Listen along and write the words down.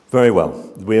Very well.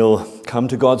 We'll come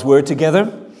to God's Word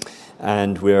together,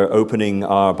 and we're opening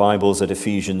our Bibles at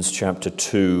Ephesians chapter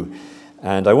 2.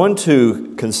 And I want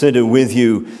to consider with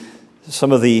you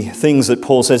some of the things that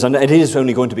Paul says, and it is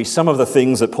only going to be some of the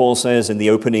things that Paul says in the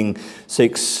opening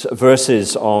 6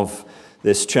 verses of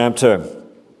this chapter.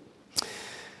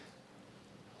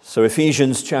 So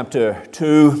Ephesians chapter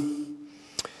 2,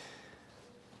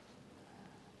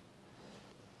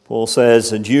 Paul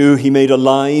says, "And you he made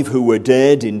alive who were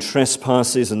dead in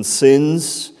trespasses and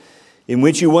sins, in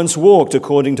which you once walked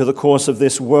according to the course of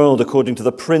this world, according to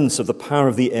the prince of the power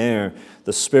of the air,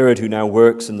 the spirit who now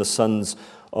works in the sons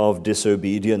of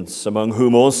disobedience, among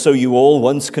whom also we all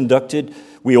once conducted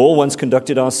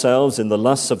ourselves in the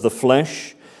lusts of the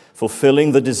flesh,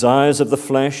 fulfilling the desires of the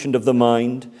flesh and of the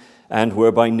mind, and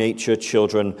were by nature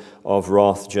children of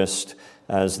wrath, just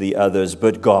as the others.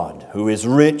 But God, who is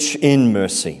rich in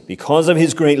mercy, because of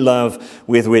his great love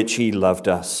with which he loved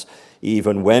us,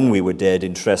 even when we were dead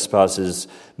in trespasses,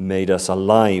 made us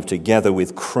alive together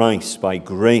with Christ. By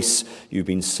grace you've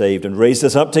been saved, and raised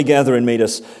us up together and made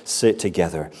us sit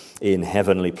together in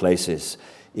heavenly places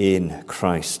in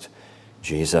Christ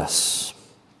Jesus."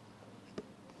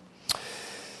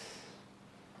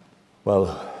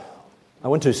 Well, I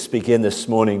want to begin this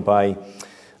morning by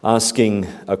asking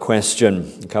a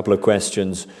couple of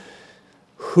questions.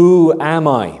 Who am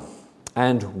I,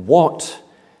 and what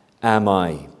am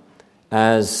I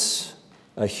as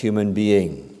a human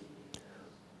being?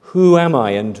 Who am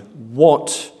I, and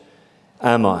what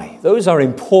am I? Those are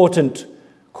important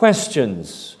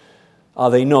questions,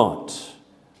 are they not?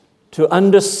 To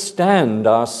understand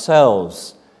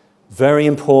ourselves, very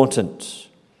important.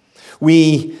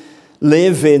 We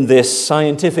live in this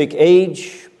scientific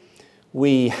age.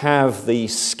 We have the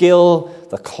skill,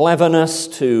 the cleverness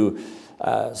to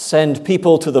send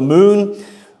people to the moon.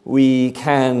 We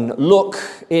can look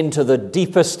into the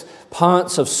deepest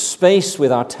parts of space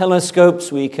with our telescopes.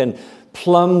 We can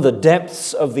plumb the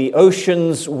depths of the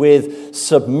oceans with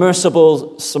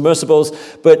submersibles.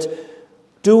 But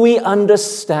do we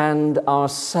understand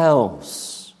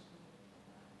ourselves?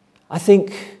 I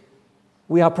think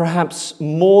we are perhaps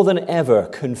more than ever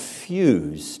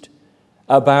confused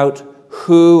about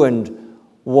who and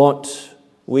what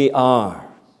we are.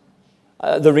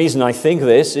 The reason I think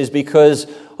this is because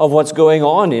of what's going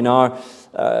on in our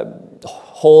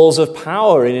halls of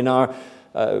power and in our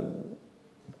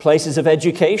places of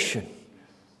education,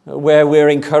 where we're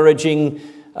encouraging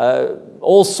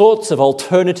all sorts of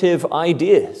alternative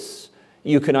ideas.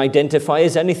 You can identify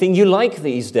as anything you like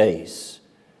these days.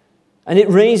 And it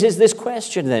raises this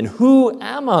question then, who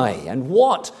am I and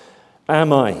what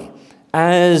am I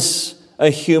as a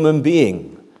human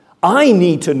being? I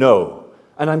need to know,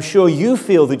 and I'm sure you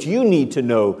feel that you need to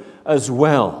know as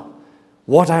well.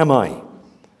 What am I?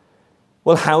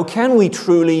 Well, how can we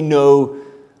truly know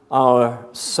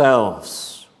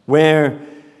ourselves? Where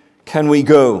can we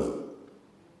go?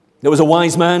 There was a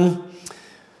wise man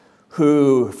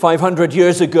who 500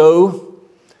 years ago,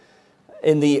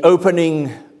 in the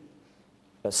opening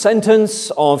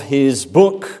sentence of his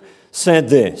book, said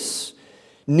this: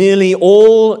 "Nearly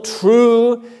all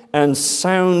true and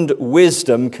sound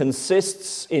wisdom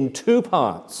consists in two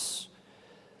parts: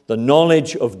 the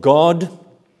knowledge of God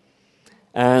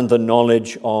and the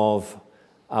knowledge of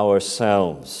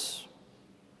ourselves."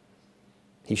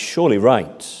 He's surely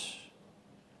right.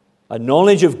 A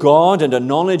knowledge of God and a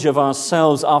knowledge of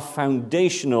ourselves are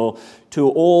foundational to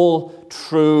all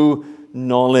true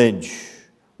knowledge.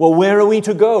 Well, where are we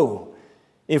to go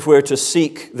if we're to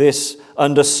seek this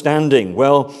understanding?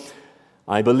 Well,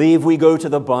 I believe we go to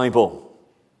the Bible.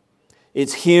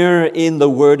 It's here in the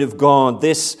Word of God,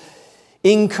 this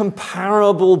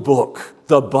incomparable book,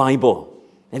 the Bible.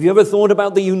 Have you ever thought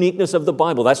about the uniqueness of the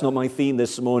Bible? That's not my theme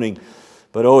this morning,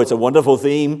 but it's a wonderful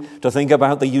theme to think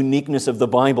about the uniqueness of the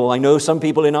Bible. I know some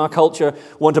people in our culture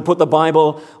want to put the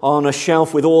Bible on a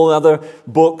shelf with all other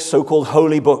books, so-called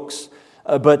holy books.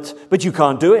 But you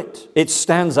can't do it. It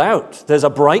stands out. There's a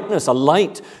brightness, a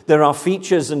light. There are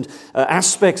features and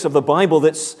aspects of the Bible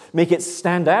that make it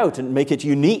stand out and make it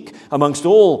unique amongst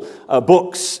all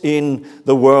books in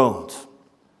the world.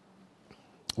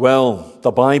 Well,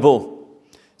 the Bible,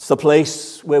 it's the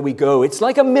place where we go. It's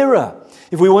like a mirror.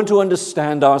 If we want to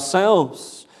understand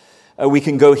ourselves, we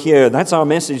can go here. That's our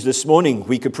message this morning.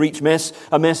 We could preach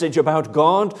a message about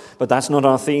God, but that's not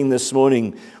our theme this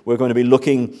morning. We're going to be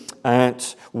looking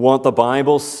at what the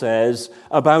Bible says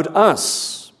about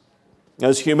us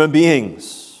as human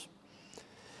beings.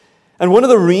 And one of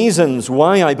the reasons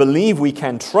why I believe we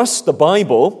can trust the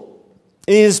Bible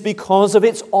is because of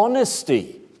its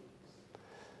honesty.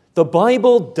 The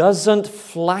Bible doesn't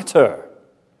flatter.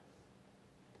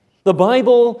 The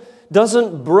Bible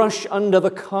doesn't brush under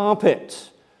the carpet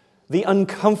the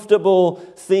uncomfortable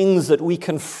things that we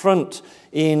confront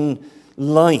in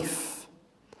life.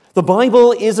 The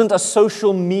Bible isn't a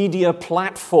social media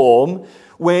platform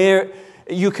where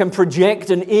you can project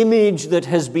an image that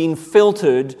has been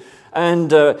filtered and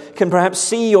can perhaps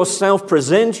see yourself,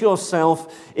 present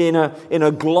yourself in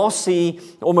a glossy,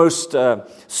 almost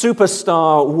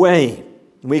superstar way.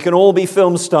 We can all be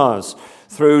film stars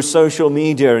through social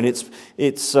media and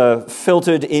its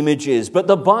filtered images, but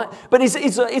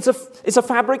it's a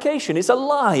fabrication, it's a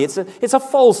lie, it's a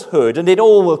falsehood, and it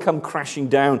all will come crashing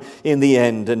down in the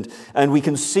end. And we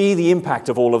can see the impact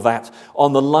of all of that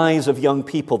on the lives of young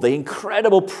people, the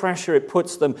incredible pressure it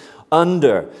puts them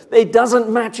under. It doesn't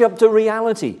match up to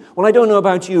reality. Well, I don't know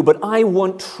about you, but I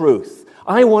want truth.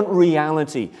 I want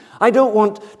reality. I don't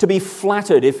want to be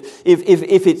flattered. If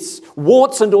it's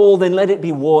warts and all, then let it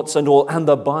be warts and all. And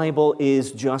the Bible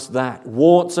is just that,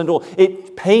 warts and all.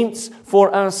 It paints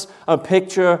for us a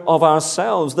picture of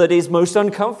ourselves that is most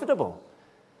uncomfortable.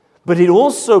 But it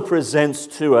also presents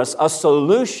to us a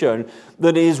solution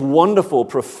that is wonderful,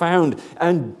 profound,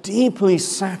 and deeply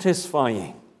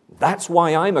satisfying. That's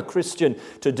why I'm a Christian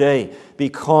today,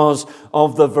 because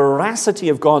of the veracity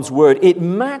of God's Word. It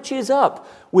matches up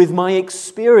with my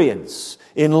experience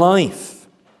in life.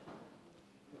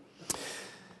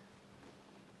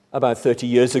 About 30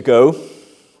 years ago,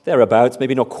 thereabouts,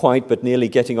 maybe not quite, but nearly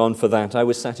getting on for that, I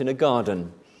was sat in a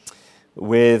garden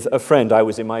with a friend. I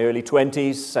was in my early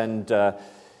 20s, and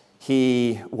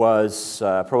he was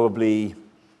probably,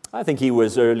 I think he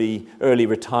was early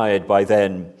retired by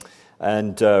then.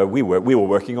 And we were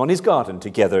working on his garden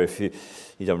together. If you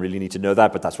don't really need to know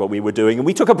that, but that's what we were doing. And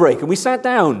we took a break and we sat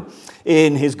down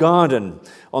in his garden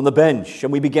on the bench,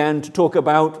 and we began to talk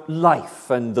about life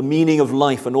and the meaning of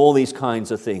life and all these kinds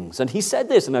of things. And he said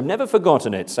this, and I've never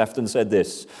forgotten it. Sefton said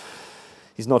this.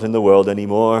 He's not in the world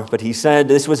anymore, but he said,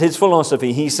 this was his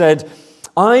philosophy. He said,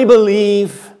 I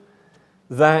believe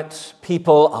that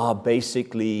people are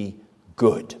basically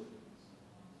good.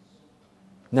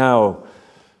 Now,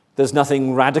 there's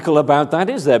nothing radical about that,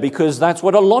 is there? Because that's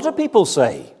what a lot of people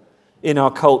say in our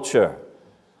culture.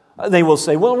 They will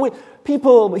say, well,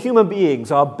 human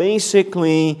beings are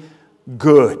basically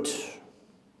good.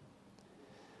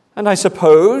 And I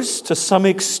suppose, to some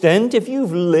extent, if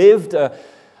you've lived a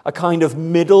kind of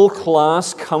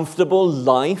middle-class, comfortable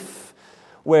life,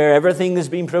 where everything has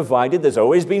been provided, there's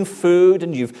always been food,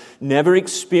 and you've never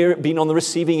been on the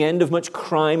receiving end of much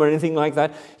crime or anything like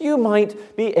that, you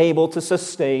might be able to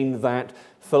sustain that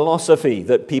philosophy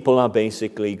that people are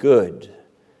basically good.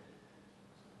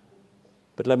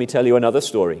 But let me tell you another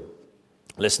story.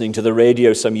 Listening to the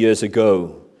radio some years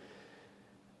ago,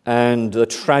 and the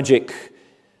tragic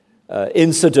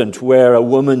incident where a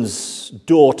woman's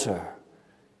daughter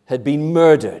had been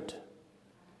murdered.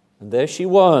 And there she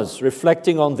was,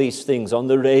 reflecting on these things on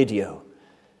the radio.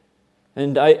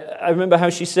 And I remember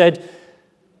how she said,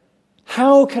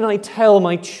 how can I tell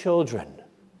my children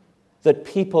that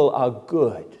people are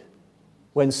good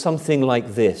when something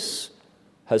like this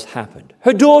has happened?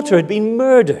 Her daughter had been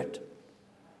murdered.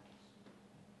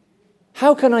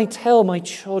 How can I tell my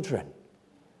children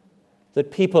that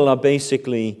people are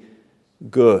basically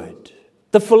good?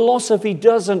 The philosophy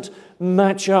doesn't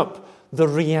match up the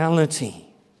reality.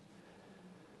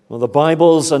 Well, the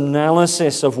Bible's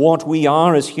analysis of what we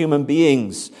are as human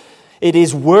beings, it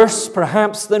is worse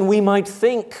perhaps than we might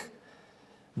think,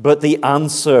 but the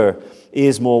answer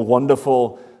is more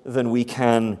wonderful than we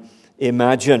can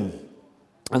imagine.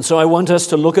 And so I want us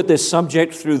to look at this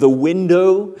subject through the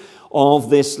window of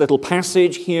this little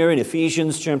passage here in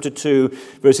Ephesians chapter 2,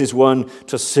 verses 1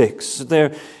 to 6.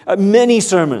 There are many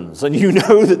sermons, and you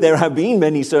know that there have been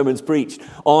many sermons preached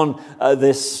on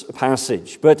this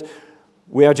passage, but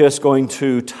we are just going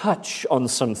to touch on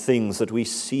some things that we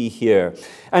see here.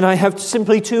 And I have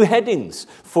simply two headings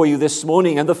for you this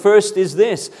morning. And the first is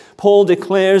this. Paul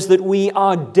declares that we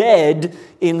are dead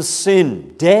in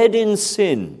sin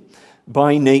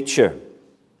by nature.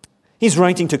 He's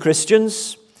writing to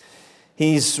Christians.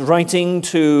 He's writing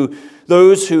to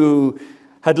those who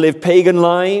had lived pagan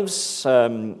lives,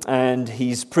 and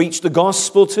he's preached the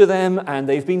gospel to them, and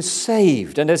they've been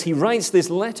saved. And as he writes this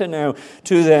letter now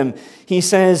to them, he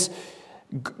says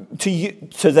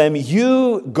to them,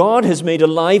 you, God has made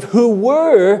alive, who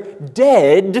were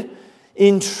dead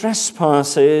in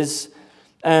trespasses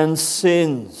and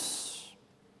sins.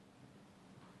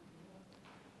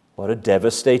 What a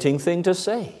devastating thing to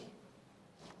say.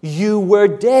 You were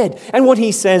dead. And what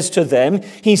he says to them,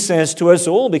 he says to us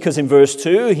all, because in verse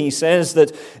 2, he says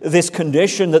that this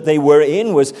condition that they were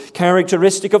in was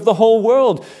characteristic of the whole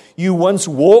world. You once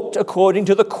walked according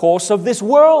to the course of this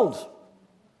world.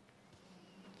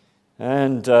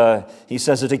 And he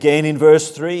says it again in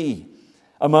verse 3,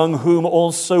 among whom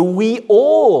also we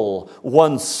all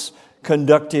once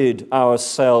conducted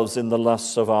ourselves in the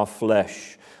lusts of our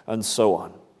flesh, and so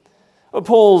on.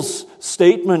 Paul's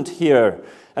statement here,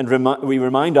 and we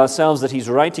remind ourselves that he's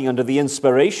writing under the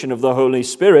inspiration of the Holy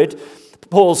Spirit.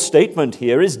 Paul's statement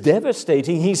here is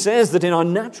devastating. He says that in our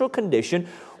natural condition,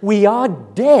 we are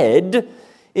dead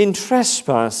in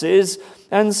trespasses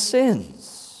and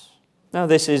sins. Now,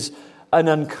 this is an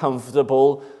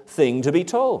uncomfortable thing to be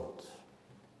told.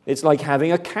 It's like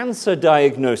having a cancer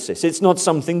diagnosis. It's not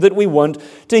something that we want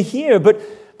to hear, but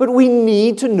we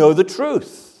need to know the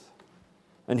truth.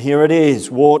 And here it is,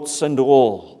 warts and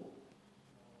all.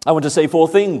 I want to say 4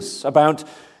 things about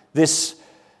this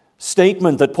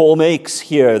statement that Paul makes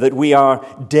here, that we are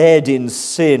dead in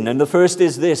sin. And the first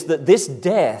is this, that this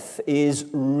death is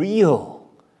real.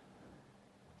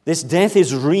 This death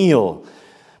is real.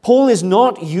 Paul is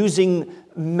not using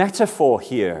metaphor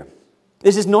here.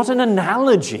 This is not an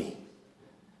analogy.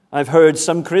 I've heard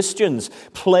some Christians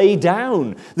play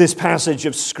down this passage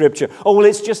of Scripture. Oh, well,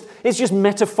 it's just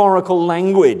metaphorical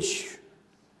language.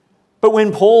 But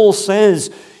when Paul says,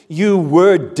 you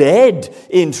were dead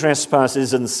in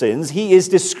trespasses and sins, he is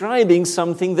describing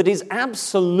something that is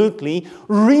absolutely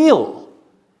real.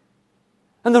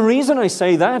 And the reason I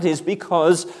say that is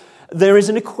because there is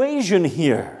an equation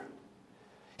here.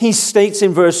 He states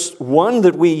in verse 1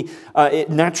 that we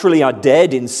naturally are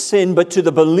dead in sin, but to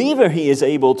the believer he is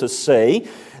able to say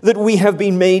that we have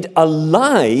been made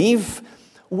alive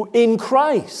in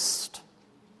Christ.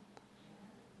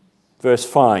 Verse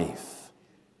 5.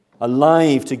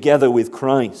 Alive together with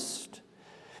Christ.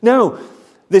 Now,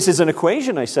 this is an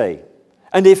equation, I say.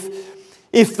 And if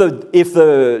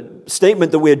the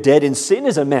statement that we're dead in sin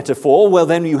is a metaphor, well,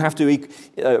 then you have to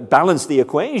balance the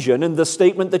equation, and the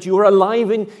statement that you are alive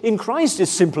in Christ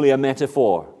is simply a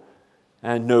metaphor.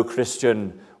 And no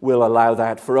Christian will allow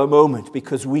that for a moment,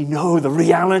 because we know the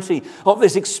reality of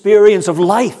this experience of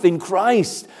life in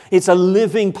Christ. It's a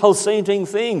living, pulsating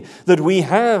thing that we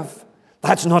have.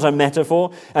 That's not a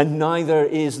metaphor, and neither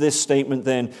is this statement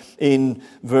then in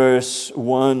verse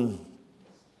 1.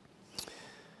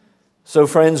 So,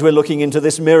 friends, we're looking into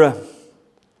this mirror,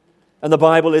 and the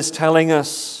Bible is telling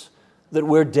us that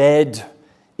we're dead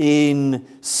in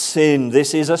sin.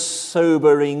 This is a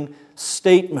sobering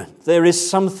statement. There is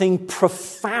something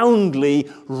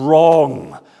profoundly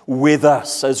wrong with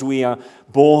us as we are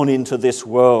born into this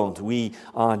world. We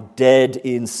are dead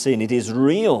in sin. It is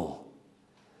real.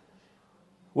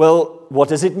 Well, what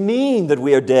does it mean that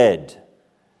we are dead?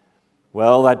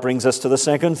 Well, that brings us to the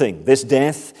second thing. This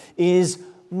death is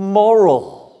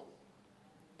moral.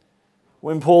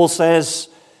 When Paul says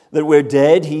that we're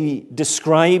dead, he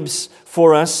describes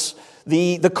for us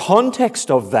the context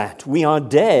of that. We are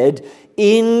dead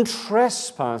in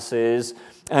trespasses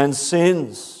and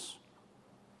sins.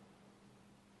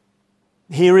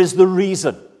 Here is the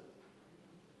reason.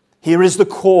 Here is the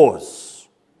cause.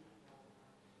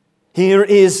 Here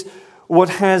is what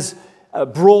has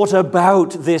brought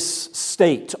about this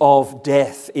state of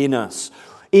death in us.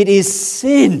 It is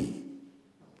sin.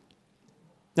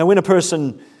 Now, when a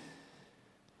person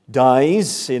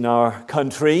dies in our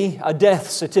country, a death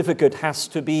certificate has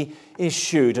to be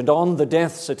issued, and on the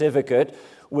death certificate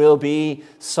will be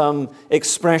some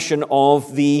expression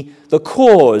of the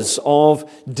cause of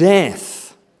death.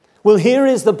 Well, here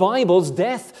is the Bible's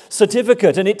death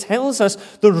certificate, and it tells us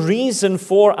the reason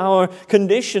for our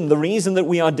condition, the reason that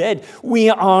we are dead.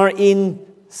 We are in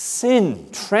sin,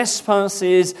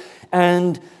 trespasses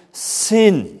and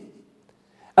sin.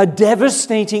 A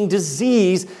devastating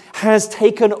disease has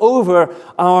taken over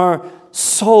our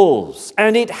souls,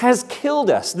 and it has killed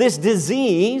us. This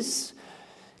disease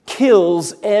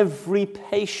kills every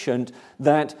patient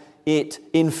that it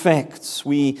infects.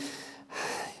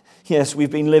 Yes,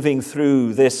 we've been living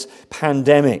through this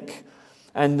pandemic,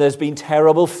 and there's been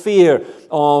terrible fear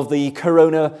of the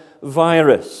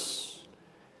coronavirus.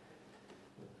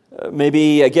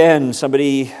 Maybe, again,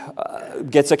 somebody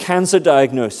gets a cancer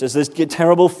diagnosis. There's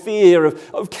terrible fear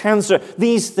of cancer.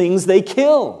 These things, they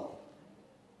kill.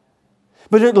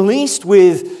 But at least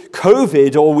with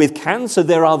COVID or with cancer,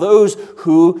 there are those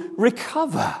who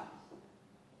recover.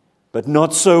 But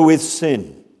not so with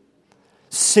sin.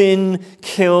 Sin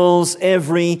kills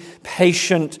every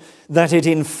patient that it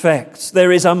infects.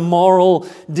 There is a moral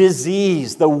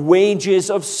disease. The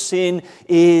wages of sin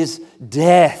is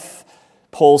death,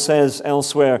 Paul says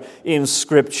elsewhere in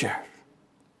Scripture.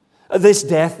 This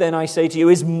death, then, I say to you,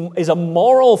 is a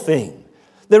moral thing.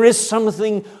 There is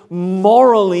something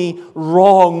morally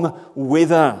wrong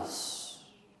with us.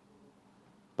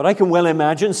 But I can well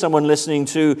imagine someone listening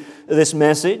to this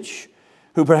message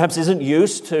who perhaps isn't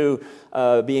used to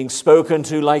being spoken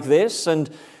to like this, and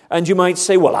you might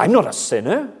say, well, I'm not a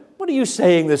sinner. What are you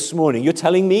saying this morning? You're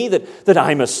telling me that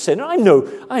I'm a sinner? I'm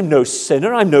no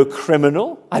sinner. I'm no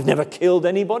criminal. I've never killed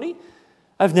anybody.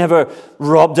 I've never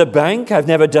robbed a bank. I've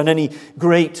never done any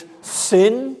great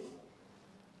sin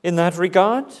in that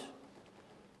regard.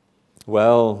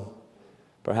 Well,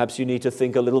 perhaps you need to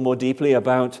think a little more deeply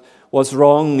about what's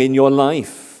wrong in your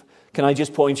life. Can I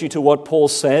just point you to what Paul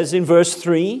says in verse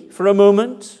 3 for a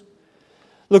moment?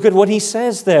 Look at what he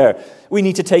says there. We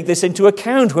need to take this into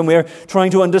account when we're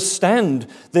trying to understand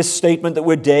this statement that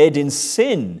we're dead in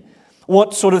sin.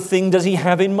 What sort of thing does he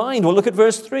have in mind? Well, look at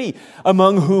verse 3.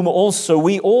 Among whom also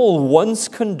we all once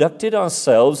conducted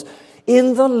ourselves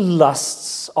in the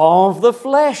lusts of the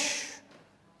flesh.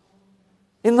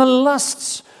 In the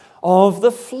lusts of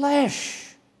the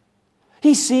flesh.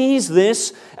 He sees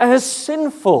this as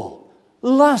sinful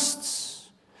lusts.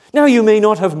 Now, you may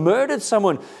not have murdered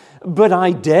someone, but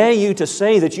I dare you to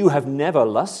say that you have never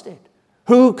lusted.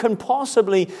 Who can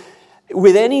possibly,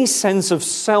 with any sense of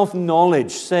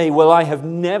self-knowledge, say, well, I have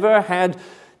never had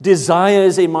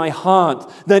desires in my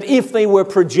heart that if they were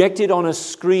projected on a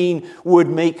screen would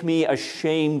make me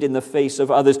ashamed in the face of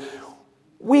others?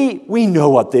 We know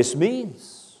what this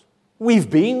means. We've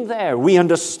been there. We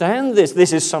understand this.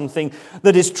 This is something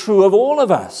that is true of all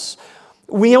of us.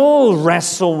 We all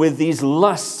wrestle with these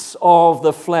lusts of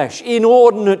the flesh,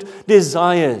 inordinate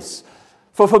desires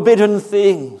for forbidden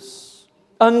things,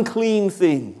 unclean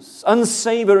things,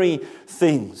 unsavory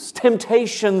things,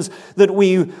 temptations that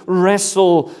we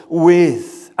wrestle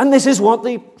with. And this is what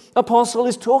the apostle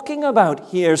is talking about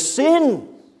here. Sin.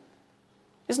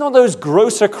 It's not those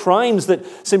grosser crimes that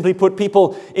simply put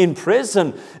people in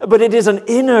prison, but it is an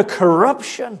inner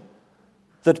corruption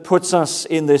that puts us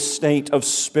in this state of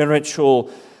spiritual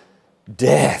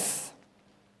death.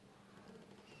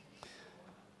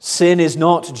 Sin is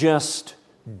not just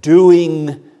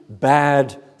doing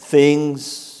bad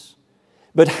things,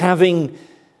 but having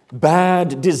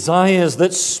bad desires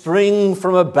that spring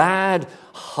from a bad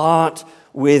heart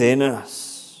within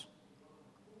us.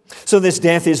 So this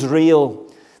death is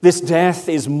real. This death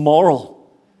is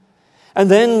moral.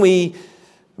 And then we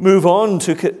move on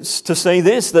to say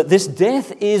this, that this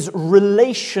death is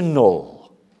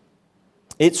relational.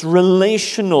 It's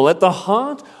relational. At the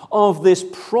heart of this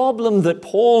problem that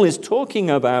Paul is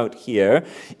talking about here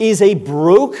is a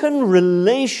broken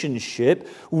relationship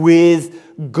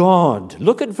with God.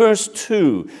 Look at verse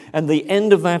 2 and the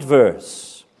end of that verse.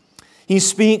 He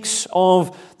speaks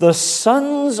of the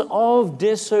sons of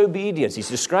disobedience. He's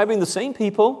describing the same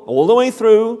people all the way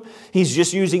through. He's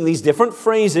just using these different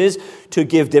phrases to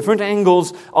give different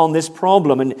angles on this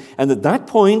problem. And at that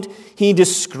point, he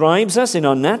describes us in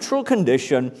our natural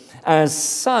condition as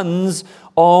sons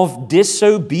of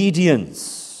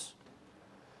disobedience.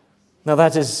 Now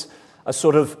that is a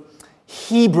sort of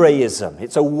Hebraism.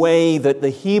 It's a way that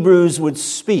the Hebrews would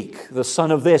speak, the son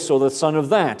of this or the son of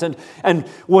that. And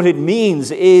what it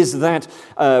means is that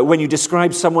when you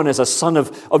describe someone as a son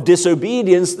of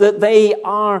disobedience, that they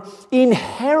are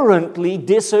inherently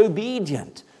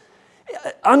disobedient.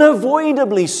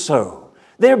 Unavoidably so.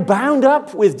 They're bound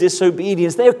up with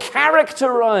disobedience. They're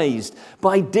characterized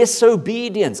by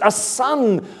disobedience. A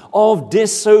son of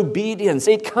disobedience.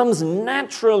 It comes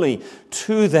naturally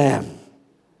to them.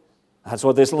 That's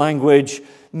what this language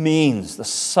means. The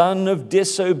son of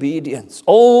disobedience.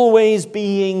 Always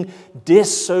being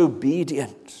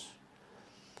disobedient.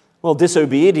 Well,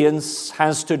 disobedience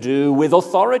has to do with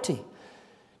authority.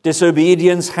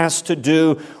 Disobedience has to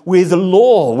do with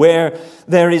law. Where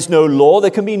there is no law, there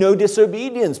can be no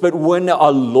disobedience. But when a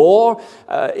law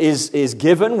is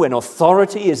given, when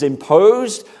authority is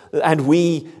imposed, and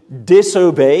we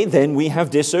disobey, then we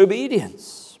have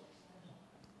disobedience.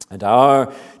 And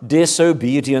our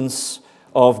disobedience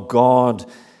of God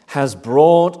has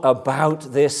brought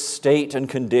about this state and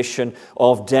condition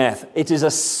of death. It is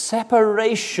a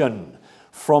separation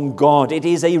from God. It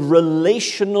is a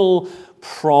relational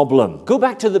problem. Go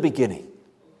back to the beginning.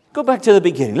 Go back to the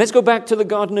beginning. Let's go back to the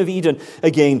Garden of Eden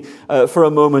again for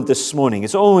a moment this morning.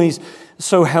 It's always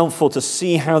so helpful to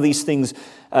see how these things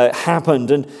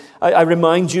happened. And I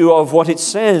remind you of what it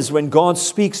says when God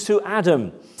speaks to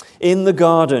Adam in the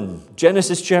garden.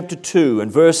 Genesis chapter 2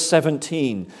 and verse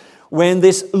 17. When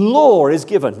this law is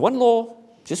given. One law.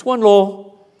 Just one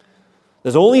law.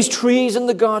 There's all these trees in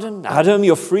the garden. Adam,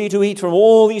 you're free to eat from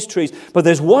all these trees. But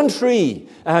there's one tree,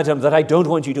 Adam, that I don't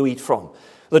want you to eat from.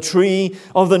 The tree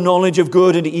of the knowledge of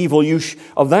good and evil.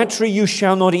 Of that tree you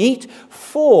shall not eat,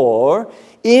 for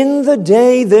in the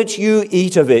day that you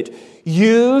eat of it,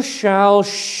 you shall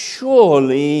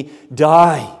surely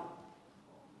die.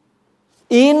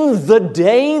 In the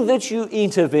day that you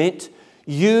eat of it,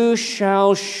 you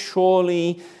shall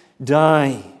surely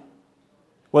die.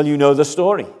 Well, you know the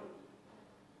story.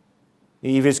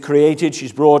 Eve is created,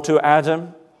 she's brought to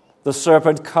Adam. The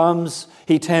serpent comes,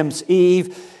 he tempts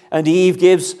Eve, and Eve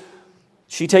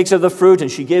she takes of the fruit and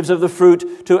she gives of the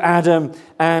fruit to Adam,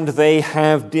 and they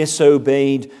have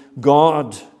disobeyed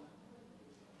God.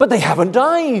 But they haven't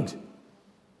died.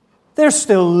 They're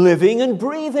still living and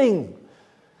breathing.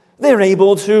 They're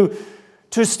able to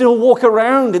still walk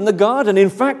around in the garden. In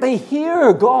fact, they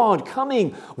hear God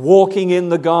coming, walking in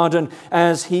the garden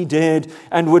as he did,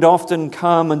 and would often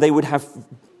come and they would have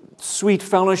sweet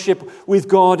fellowship with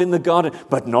God in the garden,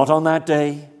 but not on that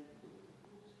day.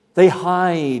 They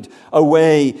hide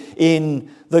away in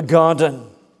the garden.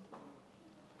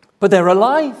 But they're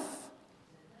alive.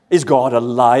 Is God a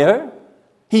liar?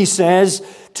 He says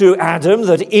to Adam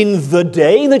that in the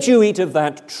day that you eat of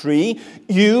that tree,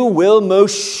 you will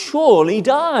most surely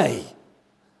die.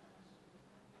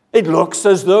 It looks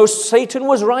as though Satan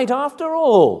was right after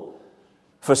all.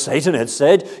 For Satan had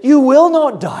said, you will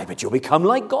not die, but you'll become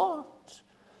like God.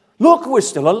 Look, we're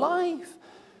still alive.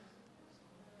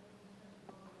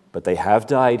 But they have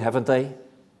died, haven't they?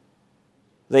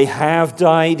 They have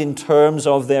died in terms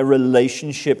of their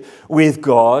relationship with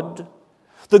God.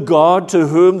 The God to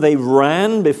whom they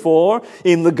ran before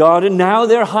in the garden, now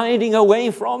they're hiding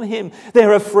away from him.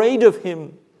 They're afraid of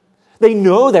him. They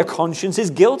know their conscience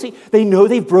is guilty. They know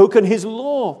they've broken his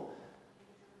law.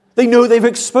 They know they've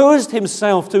exposed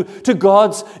himself to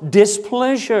God's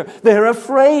displeasure. They're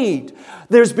afraid.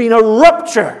 There's been a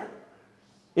rupture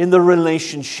in the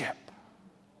relationship.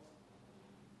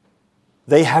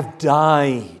 They have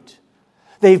died.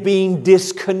 They've been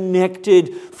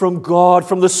disconnected from God,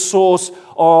 from the source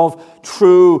of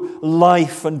true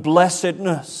life and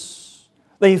blessedness.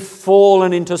 They've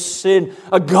fallen into sin.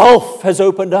 A gulf has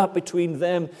opened up between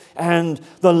them and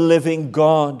the living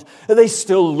God. They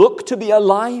still look to be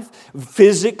alive,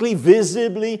 physically,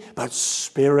 visibly, but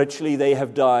spiritually they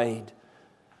have died.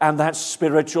 And that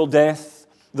spiritual death,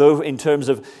 though in terms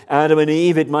of Adam and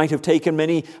Eve, it might have taken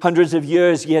many hundreds of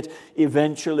years, yet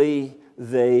eventually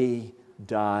they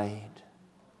died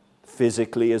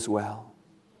physically as well.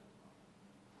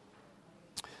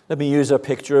 Let me use a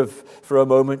picture for a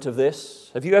moment of this.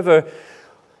 Have you ever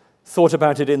thought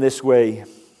about it in this way?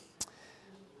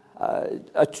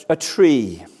 A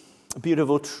tree, a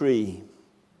beautiful tree.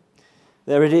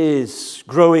 There it is,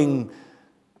 growing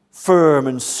firm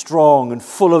and strong and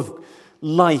full of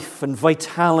life and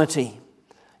vitality.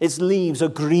 Its leaves are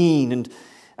green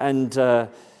and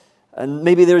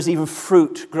maybe there's even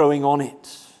fruit growing on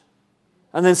it.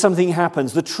 And then something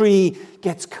happens. The tree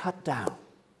gets cut down.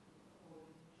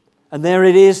 And there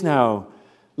it is now,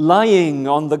 lying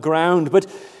on the ground. But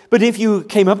if you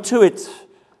came up to it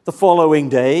the following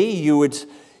day,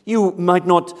 you might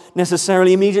not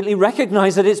necessarily immediately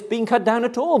recognize that it's been cut down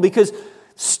at all, because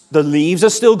the leaves are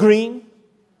still green.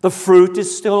 The fruit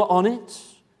is still on it.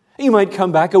 You might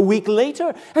come back a week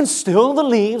later and still the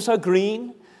leaves are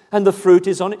green and the fruit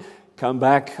is on it. Come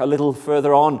back a little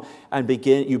further on and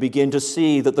you begin to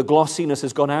see that the glossiness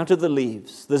has gone out of the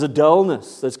leaves. There's a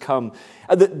dullness that's come.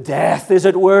 And that death is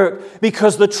at work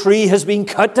because the tree has been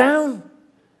cut down.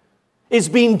 It's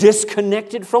been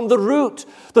disconnected from the root.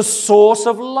 The source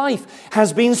of life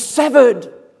has been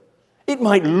severed. It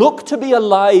might look to be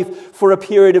alive for a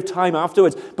period of time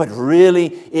afterwards, but really,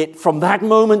 from that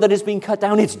moment that it's been cut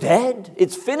down, it's dead.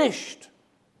 It's finished.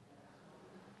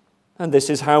 And this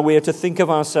is how we are to think of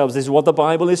ourselves. This is what the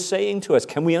Bible is saying to us.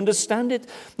 Can we understand it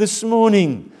this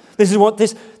morning? This is what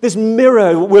this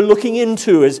mirror we're looking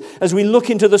into as we look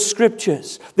into the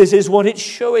Scriptures. This is what it's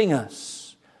showing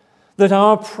us. That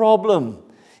our problem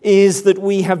is that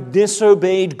we have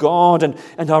disobeyed God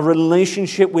and our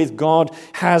relationship with God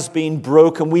has been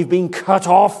broken. We've been cut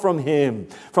off from Him,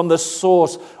 from the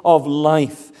source of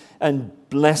life and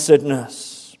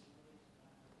blessedness.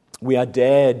 We are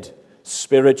dead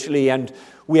spiritually, and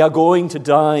we are going to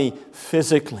die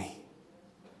physically.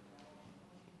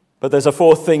 But there's a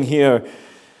fourth thing here.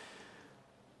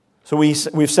 So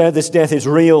we've said this death is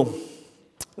real.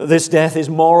 This death is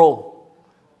moral.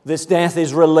 This death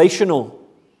is relational.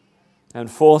 And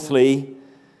fourthly,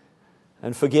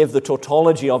 and forgive the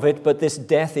tautology of it, but this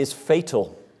death is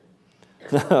fatal.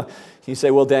 You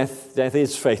say, well, death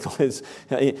is fatal. It's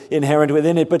inherent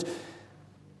within it.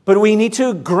 But we need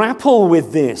to grapple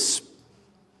with this.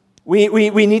 We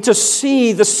need to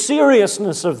see the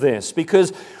seriousness of this,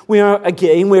 because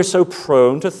we're so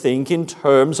prone to think in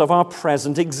terms of our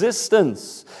present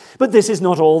existence. But this is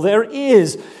not all there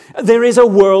is. There is a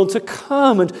world to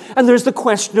come, and there's the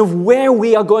question of where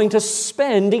we are going to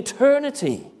spend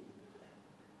eternity.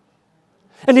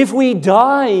 And if we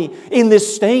die in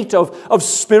this state of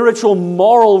spiritual,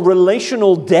 moral,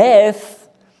 relational death,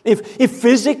 if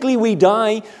physically we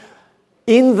die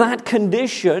in that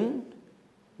condition,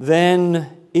 then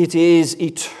it is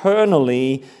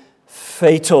eternally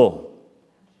fatal.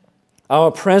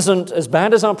 As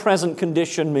bad as our present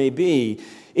condition may be,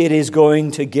 it is going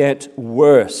to get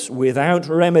worse. Without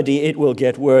remedy, it will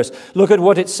get worse. Look at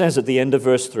what it says at the end of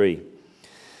verse 3.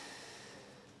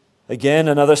 Again,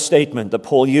 another statement that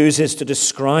Paul uses to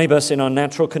describe us in our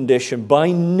natural condition.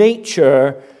 By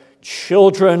nature,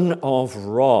 children of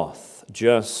wrath,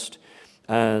 just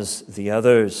as the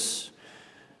others.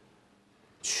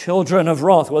 Children of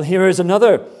wrath. Well, here is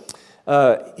another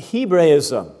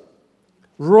Hebraism.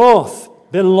 Wrath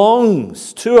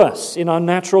belongs to us in our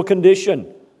natural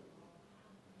condition.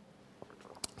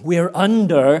 We're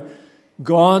under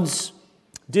God's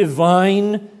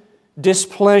divine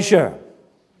displeasure.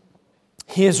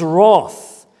 His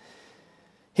wrath.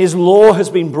 His law has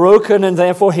been broken, and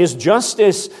therefore His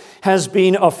justice has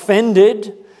been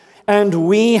offended, and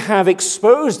we have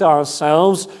exposed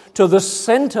ourselves to the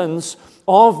sentence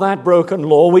of that broken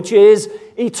law, which is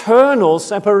eternal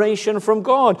separation from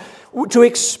God, to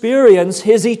experience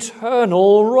His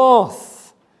eternal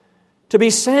wrath, to be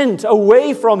sent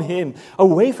away from Him,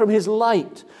 away from His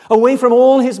light, away from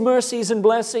all His mercies and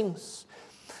blessings,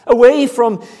 away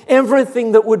from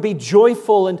everything that would be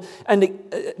joyful and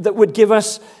that would give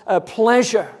us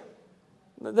pleasure.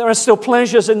 There are still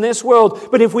pleasures in this world,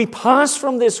 but if we pass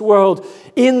from this world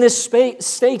in this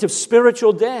state of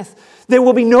spiritual death, there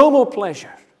will be no more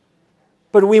pleasure,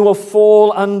 but we will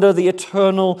fall under the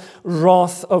eternal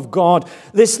wrath of God.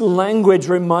 This language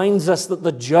reminds us that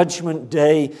the judgment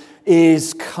day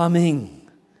is coming.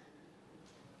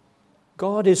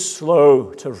 God is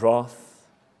slow to wrath.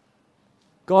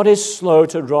 God is slow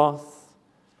to wrath.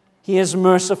 He is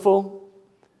merciful.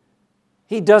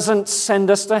 He doesn't send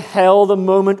us to hell the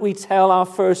moment we tell our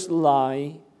first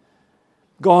lie.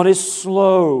 God is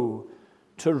slow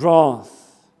to wrath.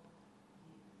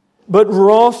 But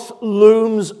wrath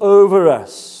looms over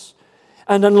us.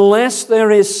 And unless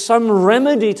there is some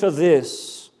remedy to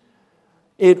this,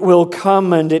 it will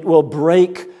come and it will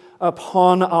break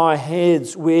upon our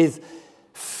heads with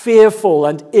fearful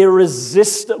and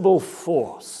irresistible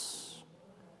force.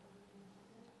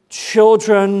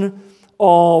 Children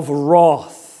of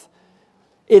wrath.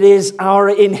 It is our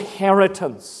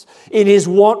inheritance. It is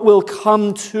what will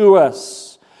come to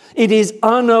us. It is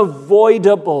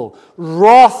unavoidable.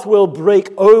 Wrath will break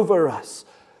over us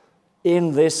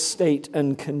in this state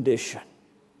and condition.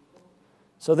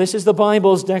 So this is the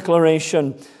Bible's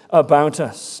declaration about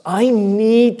us. I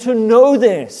need to know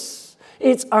this.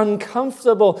 It's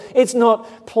uncomfortable. It's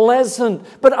not pleasant.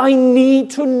 But I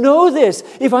need to know this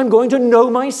if I'm going to know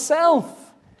myself.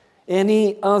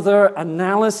 Any other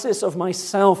analysis of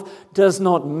myself does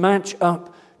not match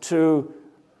up to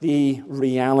the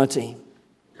reality.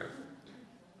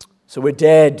 So we're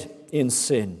dead in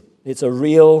sin. It's a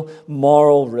real,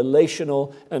 moral,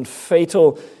 relational, and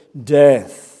fatal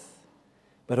death.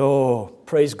 But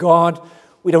praise God,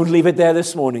 we don't leave it there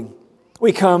this morning.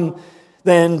 We come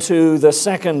then to the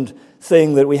second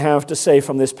thing that we have to say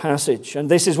from this passage. And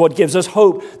this is what gives us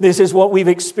hope. This is what we've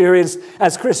experienced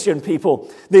as Christian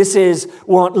people. This is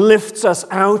what lifts us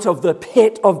out of the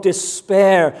pit of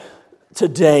despair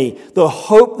today. The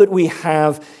hope that we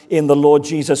have in the Lord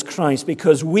Jesus Christ.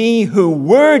 Because we who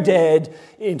were dead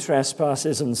in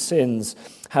trespasses and sins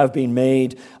have been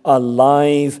made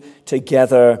alive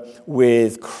together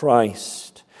with Christ.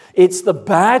 It's the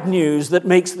bad news that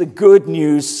makes the good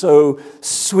news so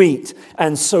sweet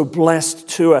and so blessed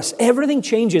to us. Everything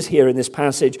changes here in this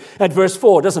passage at verse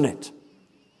 4, doesn't it?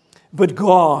 But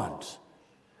God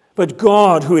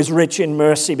who is rich in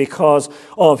mercy because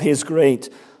of His great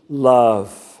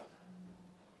love.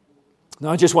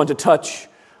 Now I just want to touch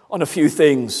on a few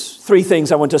things, 3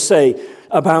 things I want to say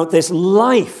about this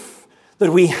life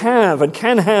that we have and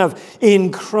can have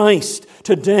in Christ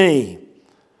today.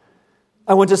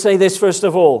 I want to say this first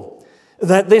of all,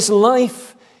 that this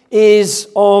life is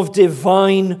of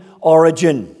divine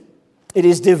origin. It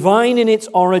is divine in its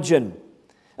origin.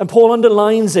 And Paul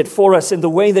underlines it for us in the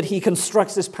way that he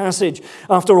constructs this passage.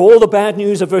 After all the bad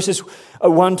news of verses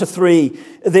 1 to 3,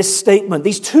 this statement,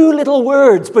 these two little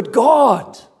words, but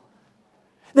God.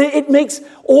 It makes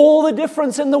all the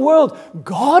difference in the world.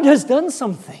 God has done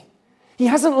something. He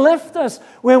hasn't left us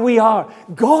where we are.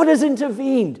 God has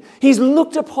intervened. He's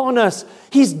looked upon us.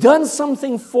 He's done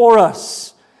something for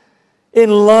us. In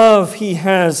love, he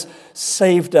has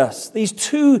saved us. These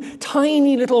two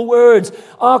tiny little words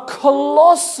are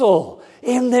colossal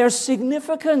in their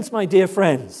significance, my dear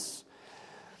friends.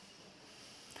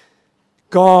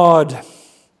 God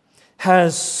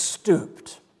has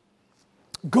stooped.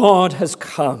 God has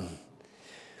come.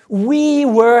 We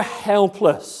were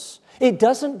helpless. It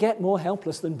doesn't get more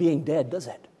helpless than being dead, does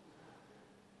it?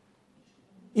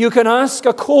 You can ask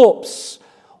a corpse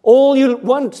all you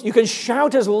want. You can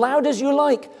shout as loud as you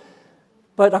like,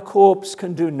 but a corpse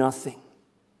can do nothing.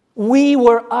 We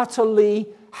were utterly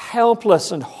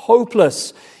helpless and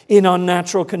hopeless in our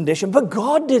natural condition, but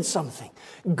God did something.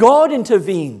 God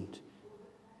intervened.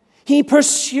 He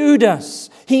pursued us.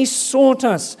 He sought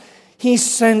us. He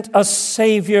sent a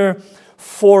Savior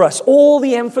for us. All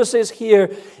the emphasis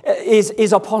here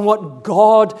is upon what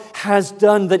God has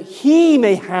done, that He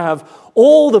may have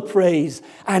all the praise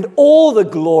and all the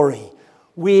glory.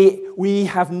 We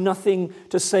have nothing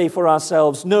to say for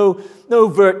ourselves, no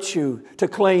virtue to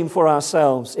claim for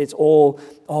ourselves. It's all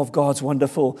of God's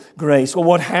wonderful grace. Well,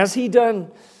 what has He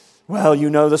done? Well, you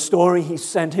know the story. He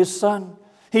sent His Son.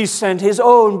 He sent His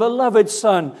own beloved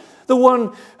Son, the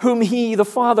one whom He, the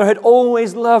Father, had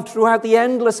always loved throughout the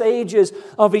endless ages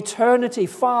of eternity,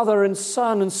 Father and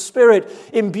Son and Spirit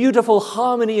in beautiful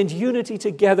harmony and unity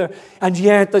together. And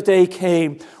yet the day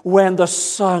came when the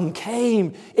Son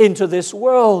came into this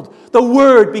world. The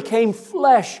Word became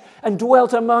flesh and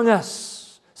dwelt among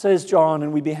us, says John,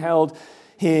 and we beheld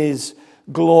His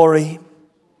glory.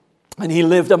 And He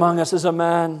lived among us as a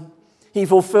man. He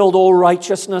fulfilled all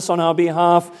righteousness on our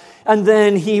behalf. And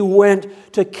then He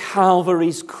went to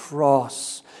Calvary's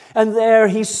cross. And there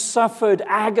He suffered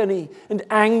agony and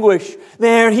anguish.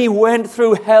 There He went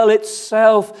through hell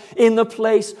itself in the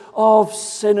place of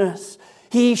sinners.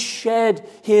 He shed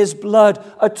His blood.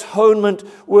 Atonement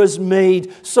was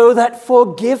made so that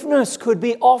forgiveness could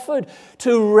be offered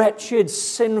to wretched,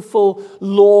 sinful,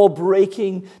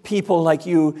 law-breaking people like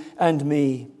you and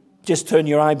me. Just turn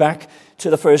your eye back to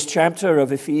the first chapter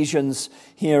of Ephesians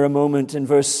here a moment in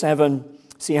verse 7.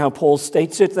 See how Paul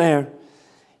states it there.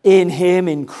 In Him,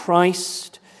 in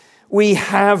Christ, we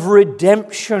have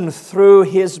redemption through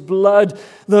His blood,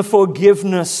 the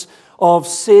forgiveness of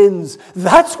sins.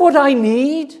 That's what I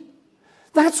need.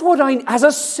 As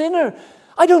a sinner,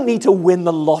 I don't need to win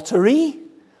the lottery.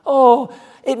 Oh,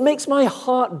 it makes my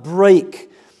heart break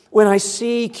when I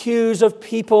see queues of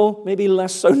people, maybe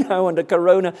less so now under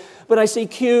Corona, but I see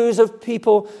queues of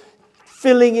people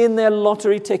filling in their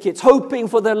lottery tickets, hoping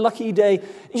for their lucky day.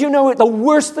 You know, the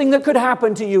worst thing that could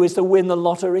happen to you is to win the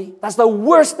lottery. That's the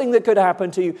worst thing that could happen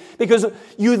to you, because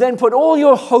you then put all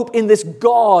your hope in this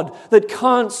God that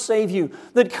can't save you,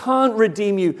 that can't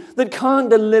redeem you, that can't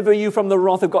deliver you from the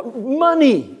wrath of God.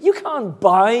 Money. You can't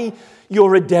buy your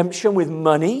redemption with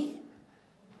money.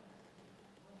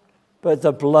 But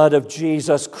the blood of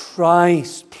Jesus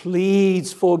Christ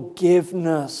pleads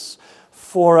forgiveness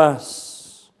for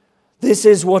us. This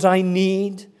is what I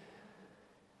need.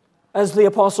 As the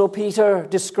Apostle Peter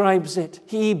describes it,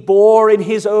 He bore in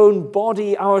His own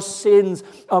body our sins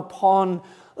upon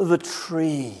the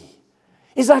tree.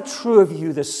 Is that true of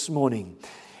you this morning?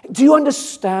 Do you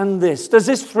understand this? Does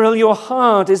this thrill your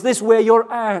heart? Is this where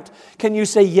you're at? Can you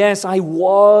say, yes, I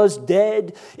was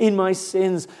dead in my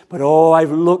sins, but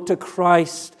I've looked to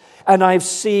Christ and I've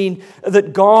seen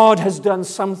that God has done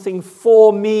something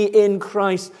for me in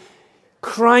Christ.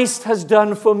 Christ has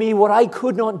done for me what I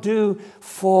could not do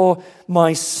for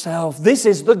myself. This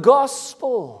is the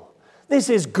gospel. This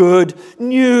is good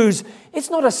news.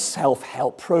 It's not a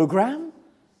self-help program.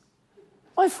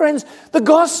 My friends, the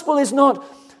gospel is not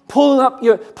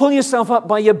pull yourself up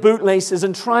by your bootlaces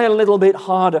and try a little bit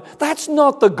harder. That's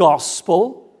not the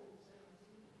gospel.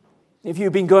 If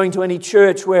you've been going to any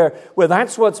church where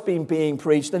that's what's been being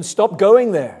preached, then stop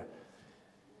going there.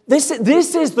 This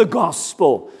is the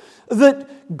gospel,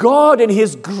 that God in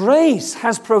His grace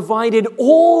has provided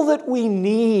all that we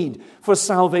need for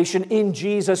salvation in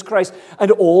Jesus Christ, and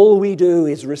all we do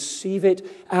is receive it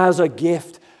as a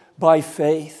gift by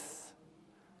faith.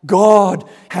 God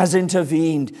has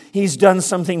intervened. He's done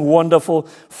something wonderful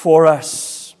for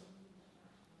us.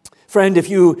 Friend, if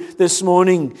you this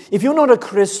morning, if you're not a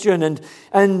Christian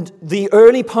and the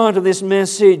early part of this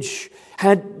message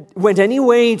went any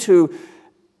way to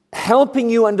helping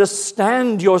you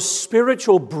understand your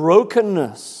spiritual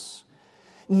brokenness,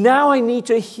 now I need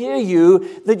to hear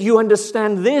you that you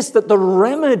understand this, that the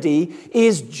remedy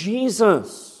is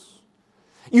Jesus.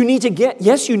 You need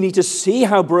to see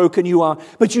how broken you are,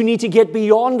 but you need to get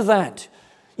beyond that.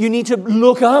 You need to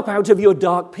look up out of your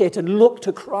dark pit and look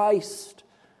to Christ.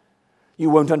 You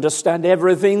won't understand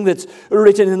everything that's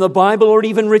written in the Bible or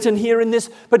even written here in this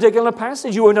particular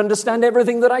passage. You won't understand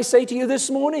everything that I say to you this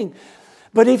morning.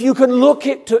 But if you can look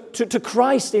to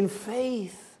Christ in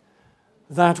faith,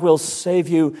 that will save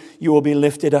you. You will be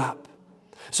lifted up.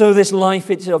 So this life,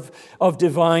 it's of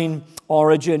divine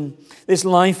origin. This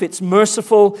life, it's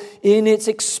merciful in its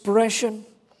expression.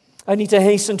 I need to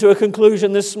hasten to a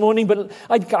conclusion this morning, but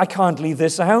I can't leave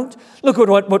this out. Look at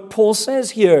what Paul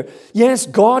says here. Yes,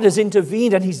 God has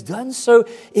intervened, and He's done so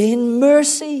in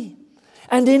mercy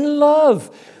and in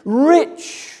love,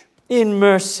 rich in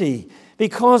mercy,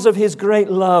 because of His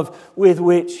great love with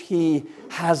which He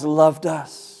has loved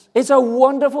us. It's a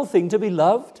wonderful thing to be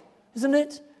loved, isn't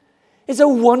it? It's a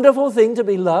wonderful thing to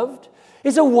be loved.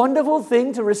 It's a wonderful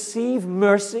thing to receive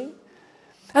mercy.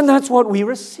 And that's what we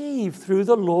receive through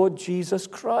the Lord Jesus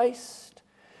Christ.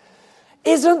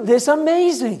 Isn't this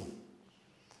amazing?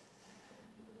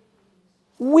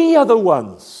 We are the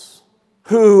ones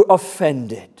who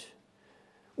offended.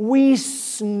 We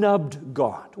snubbed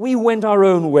God. We went our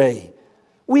own way.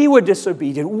 We were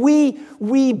disobedient.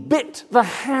 We bit the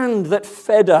hand that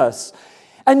fed us.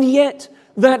 And yet,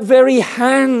 that very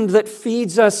hand that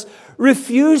feeds us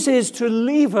refuses to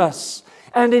leave us.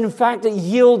 And in fact, it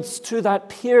yields to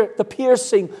the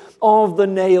piercing of the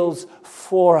nails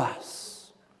for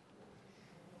us.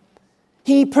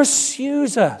 He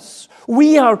pursues us.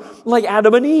 We are like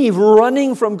Adam and Eve,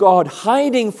 running from God,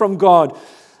 hiding from God.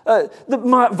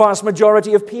 The vast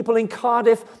majority of people in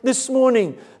Cardiff this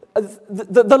morning,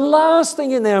 the last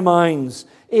thing in their minds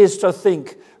is to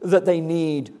think that they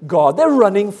need God. They're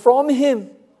running from Him.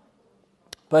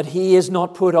 But He is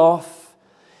not put off.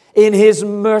 In His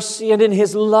mercy and in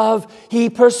His love, He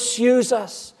pursues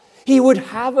us. He would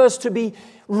have us to be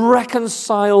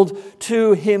reconciled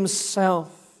to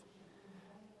Himself.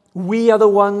 We are the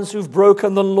ones who've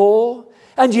broken the law,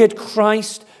 and yet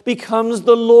Christ becomes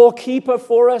the law keeper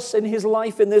for us in His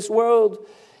life in this world,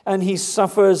 and He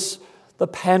suffers the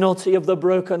penalty of the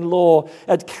broken law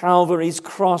at Calvary's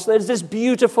cross. There's this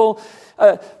beautiful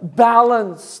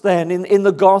balance then in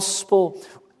the gospel.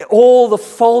 All the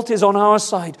fault is on our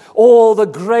side. All the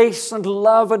grace and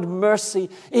love and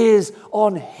mercy is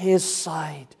on His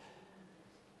side.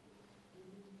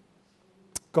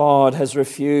 God has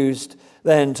refused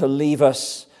then to leave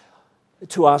us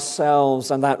to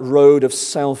ourselves and that road of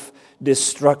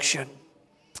self-destruction.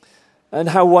 And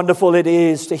how wonderful it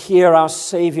is to hear our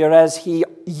Savior as He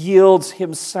yields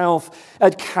Himself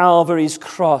at Calvary's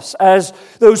cross, as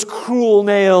those cruel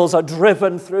nails are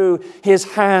driven through His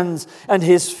hands and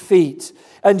His feet.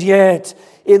 And yet,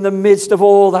 in the midst of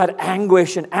all that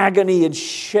anguish and agony and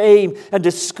shame and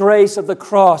disgrace of the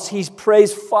cross, He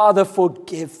prays, Father,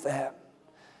 forgive them.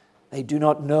 They do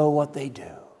not know what they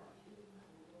do.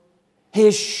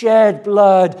 His shed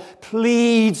blood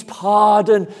pleads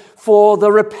pardon for the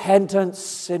repentant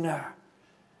sinner.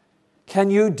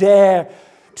 Can you dare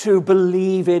to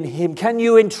believe in Him? Can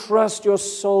you entrust your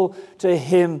soul to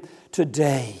Him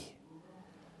today?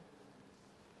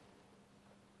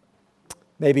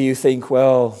 Maybe you think,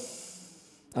 well,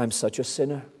 I'm such a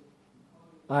sinner.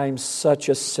 I'm such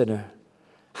a sinner.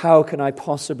 How can I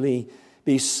possibly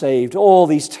be saved? All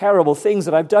these terrible things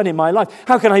that I've done in my life.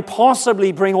 How can I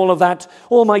possibly bring all of that,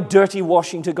 all my dirty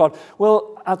washing to God?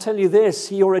 Well, I'll tell you this,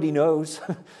 He already knows.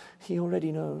 He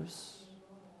already knows.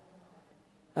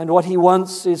 And what He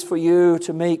wants is for you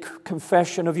to make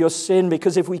confession of your sin,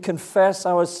 because if we confess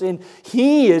our sin,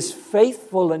 He is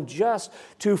faithful and just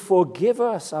to forgive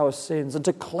us our sins and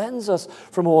to cleanse us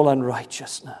from all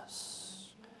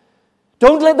unrighteousness.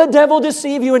 Don't let the devil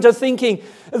deceive you into thinking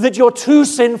that you're too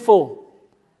sinful.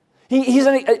 He's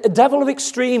a devil of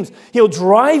extremes. He'll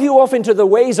drive you off into the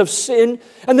ways of sin,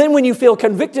 and then when you feel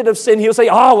convicted of sin, he'll say,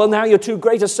 well, now you're too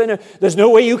great a sinner. There's no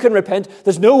way you can repent.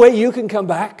 There's no way you can come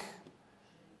back.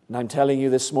 And I'm telling you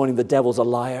this morning, the devil's a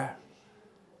liar,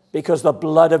 because the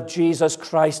blood of Jesus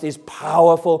Christ is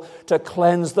powerful to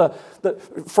cleanse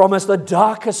from us the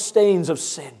darkest stains of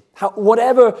sin.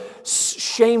 Whatever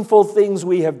shameful things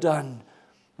we have done,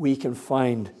 we can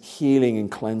find healing and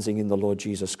cleansing in the Lord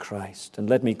Jesus Christ. And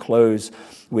let me close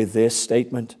with this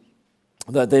statement,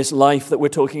 that this life that we're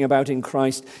talking about in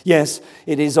Christ, yes,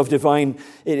 it is divine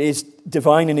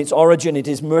in its origin, it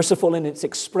is merciful in its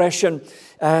expression,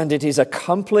 and it is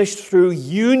accomplished through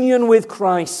union with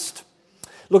Christ.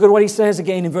 Look at what he says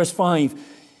again in verse 5.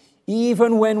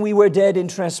 Even when we were dead in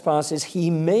trespasses, he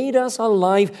made us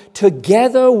alive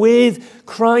together with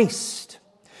Christ.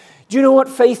 Do you know what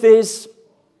faith is?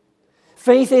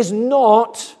 Faith is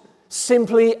not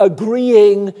simply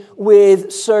agreeing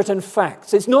with certain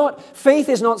facts. Faith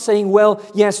is not saying, well,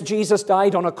 yes, Jesus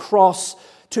died on a cross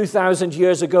 2,000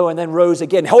 years ago and then rose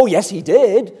again. Oh, yes, he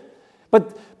did.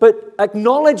 But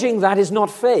acknowledging that is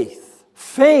not faith.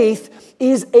 Faith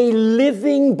is a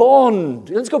living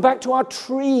bond. Let's go back to our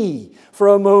tree for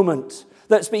a moment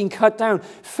that's being cut down.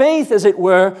 Faith, as it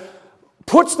were,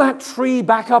 puts that tree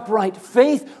back upright.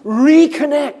 Faith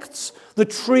reconnects the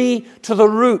tree to the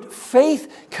root.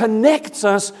 Faith connects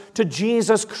us to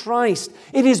Jesus Christ.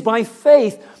 It is by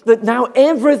faith that now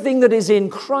everything that is in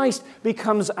Christ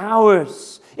becomes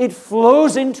ours. It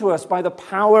flows into us by the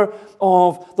power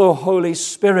of the Holy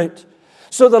Spirit.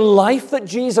 So the life that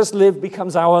Jesus lived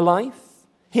becomes our life.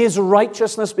 His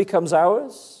righteousness becomes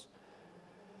ours.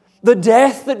 The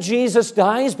death that Jesus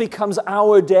dies becomes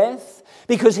our death,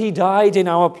 because he died in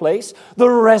our place. The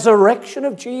resurrection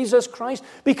of Jesus Christ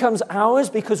becomes ours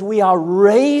because we are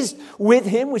raised with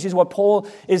him, which is what Paul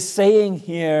is saying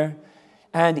here.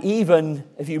 And even,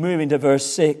 if you move into verse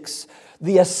 6,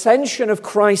 the ascension of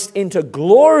Christ into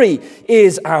glory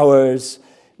is ours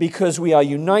because we are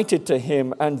united to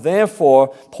him. And therefore,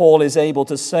 Paul is able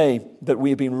to say that we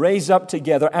have been raised up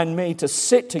together and made to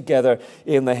sit together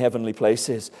in the heavenly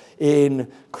places in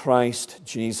Christ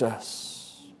Jesus.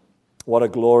 What a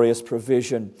glorious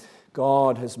provision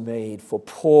God has made for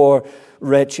poor,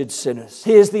 wretched sinners.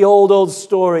 Here's the old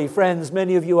story. Friends,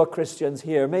 many of you are Christians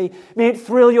here. May it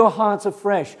thrill your hearts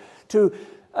afresh to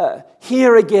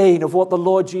hear again of what the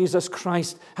Lord Jesus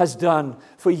Christ has done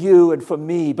for you and for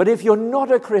me. But if you're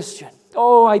not a Christian,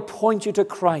 I point you to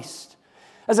Christ.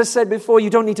 As I said before, you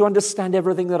don't need to understand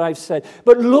everything that I've said,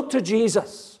 but look to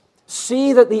Jesus.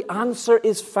 See that the answer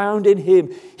is found in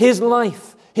him. His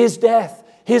life, his death,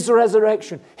 his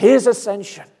resurrection, his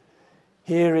ascension.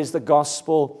 Here is the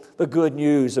gospel, the good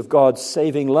news of God's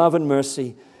saving love and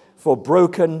mercy for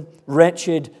broken,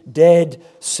 wretched, dead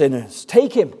sinners.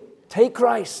 Take him, take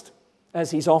Christ as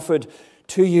he's offered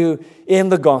to you in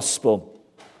the gospel.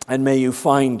 And may you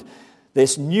find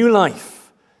this new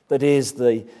life that is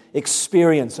the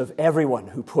experience of everyone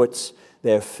who puts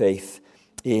their faith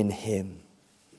in him.